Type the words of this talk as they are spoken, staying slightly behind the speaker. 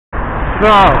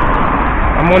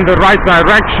I'm on the right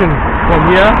direction from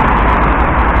here.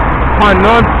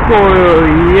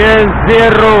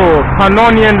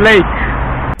 Pannonian Lake.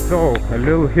 So, a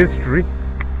little history.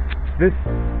 This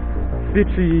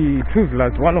city,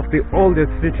 Tuzla, is one of the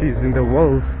oldest cities in the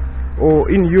world, or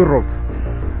in Europe,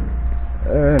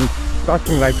 and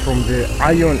starting like from the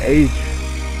Iron Age.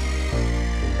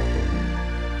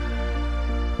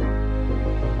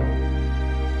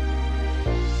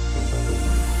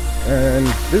 And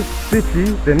this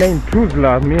city, the name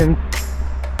Tuzla means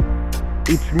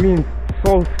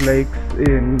salt lakes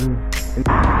in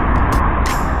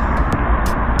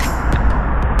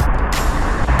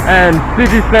and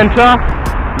city center.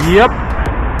 Yep,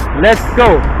 let's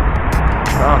go.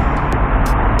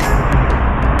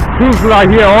 Tuzla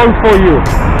here, all for you.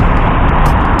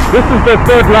 This is the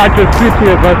third largest city,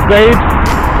 as I said.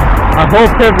 I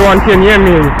hope everyone can hear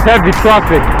me. Heavy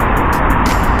traffic.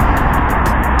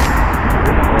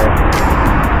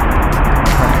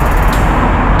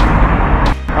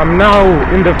 I'm now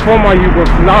in the former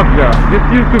Yugoslavia. This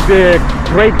used to be a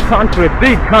great country, a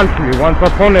big country once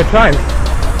upon a time.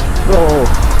 So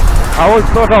I always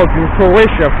thought I would do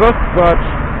Croatia first, but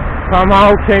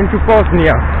somehow came to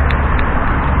Bosnia.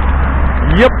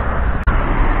 Yep.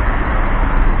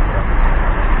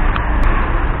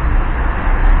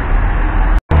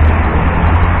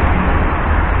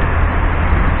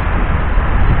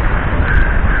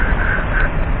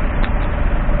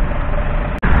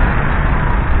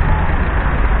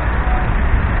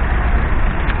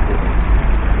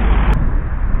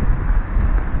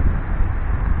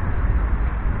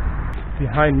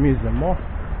 Behind me is a mosque.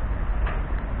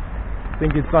 I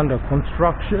think it's under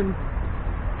construction.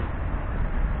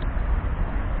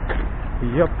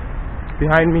 Yep.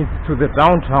 Behind me is to the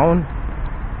downtown,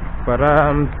 but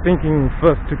I'm thinking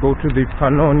first to go to the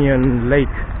Pannonian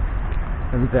Lake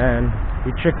and then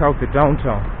we check out the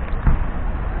downtown.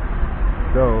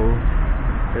 So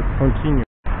let's continue.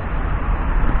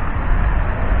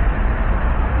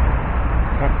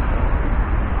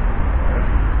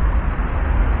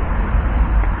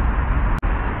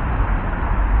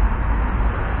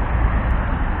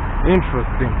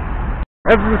 Interesting.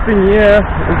 Everything here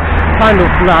is kind of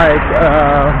like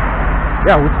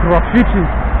with graffiti.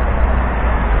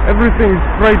 Everything is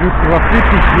sprayed with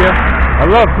graffiti here. I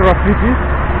love graffiti.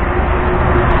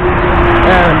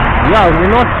 And yeah,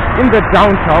 we're not in the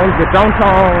downtown. The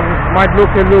downtown might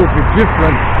look a little bit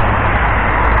different.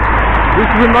 This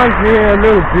reminds me a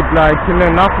little bit like in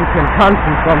an African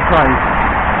country sometimes.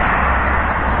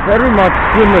 Very much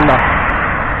similar.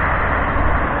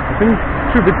 I think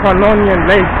to the Pannonian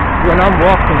Lake, when I'm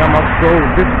walking, I must go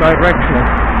this direction.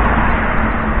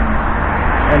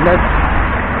 And let's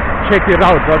check it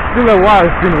out. But still a while,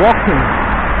 I've been walking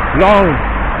long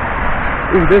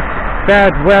in this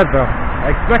bad weather.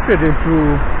 I expected this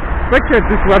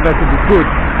weather to be good.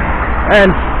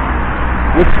 And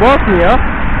with Bosnia,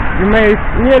 you may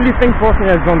nearly think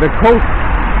Bosnia is on the coast,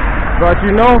 but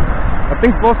you know, I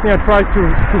think Bosnia tries to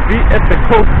be at the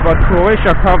coast, but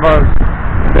Croatia covers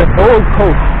the whole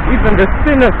coast. Even the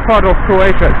thinnest part of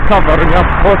Croatia is covering up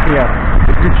Bosnia.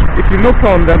 If you look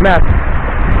on the map.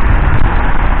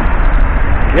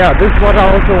 Yeah, this is what I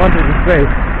also wanted to say.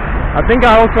 I think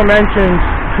I also mentioned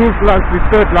Tuzla is the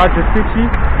third largest city.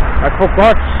 I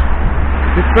forgot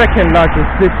the second largest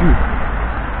city.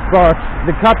 But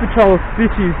the capital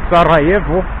city is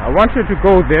Sarajevo. I wanted to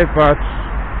go there, but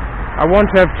I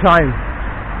won't have time.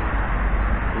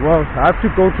 Well, I have to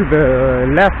go to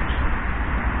the left.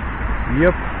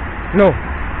 Yep. No,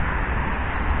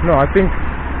 I think,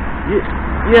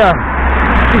 yeah,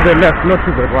 to the left, not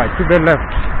to the right, to the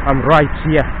left. I'm right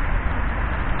here.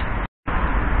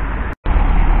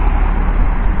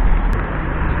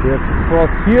 We have to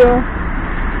cross here.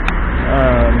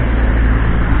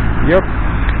 Yep,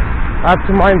 I have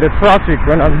to mind the traffic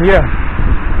when I'm here.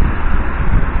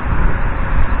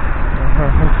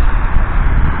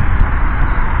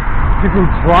 People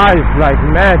drive like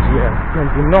mad here, can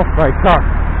be knocked by cars.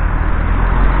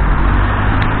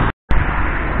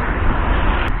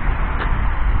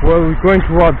 Well, we're going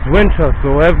towards winter,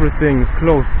 so everything is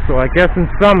closed. So I guess in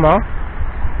summer,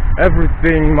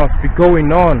 everything must be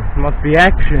going on, must be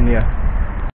action here.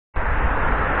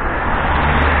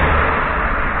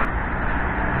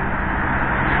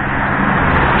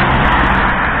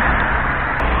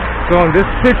 So in this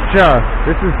picture,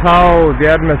 this is how the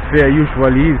atmosphere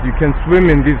usually is. You can swim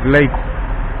in these lakes.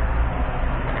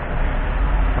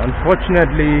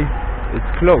 Unfortunately,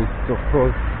 it's closed, of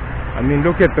course. I mean,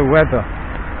 look at the weather.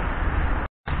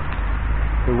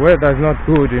 The weather is not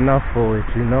good enough for it,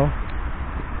 you know.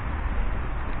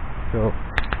 So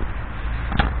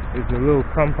There's a little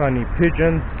company,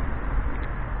 Pigeons.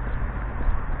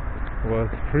 Was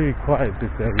pretty quiet,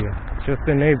 this area, just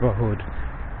a neighborhood.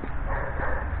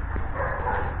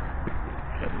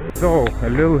 So, a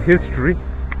little history.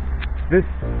 This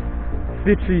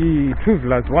city,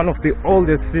 Tuzla, is one of the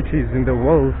oldest cities in the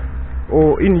world,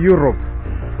 or in Europe,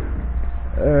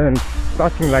 and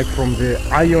starting like from the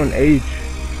Iron Age.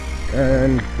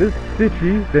 And this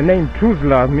city, the name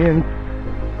Tuzla means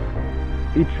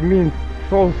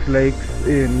salt lakes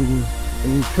in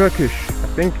Turkish.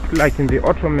 I think like in the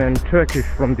Ottoman Turkish,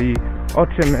 from the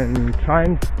Ottoman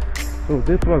times. So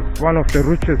this was one of the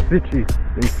richest cities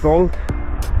in salt.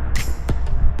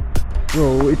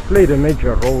 So it played a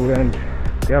major role, and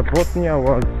yeah, Bosnia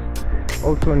was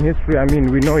also in history. I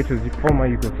mean, we know it as the former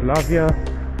Yugoslavia,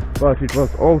 but it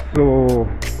was also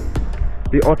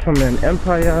the Ottoman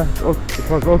Empire. It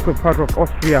was also part of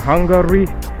Austria-Hungary.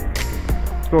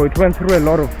 So it went through a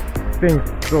lot of things.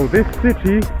 So this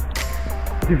city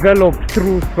developed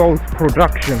through salt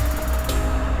production,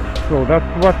 so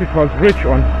that's what it was rich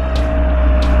on,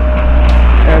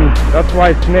 and that's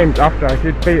why it's named after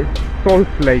it. Salt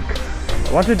Lake.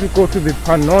 I wanted to go to the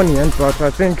Pannonian, but I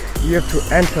think you have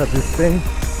to enter this thing.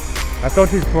 I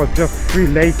thought it was just 3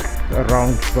 lakes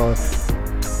around, but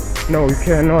no, you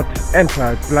cannot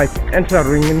enter. It's like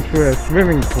entering into a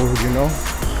swimming pool, you know,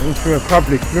 into a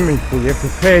public swimming pool. You have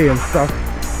to pay and stuff,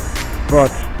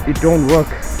 but it don't work.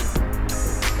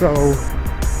 So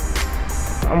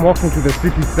I'm walking to the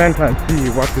city center and see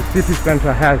what the city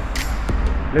center has.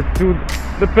 Let's do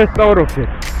the best out of it.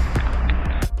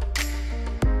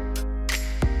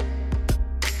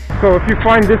 So if you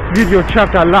find this video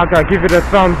chakalaka, give it a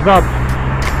thumbs up.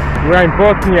 We're in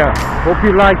Bosnia. Hope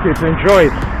you like it, enjoy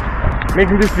it.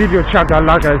 Making this video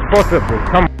chakalaka is possible.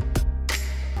 Come on.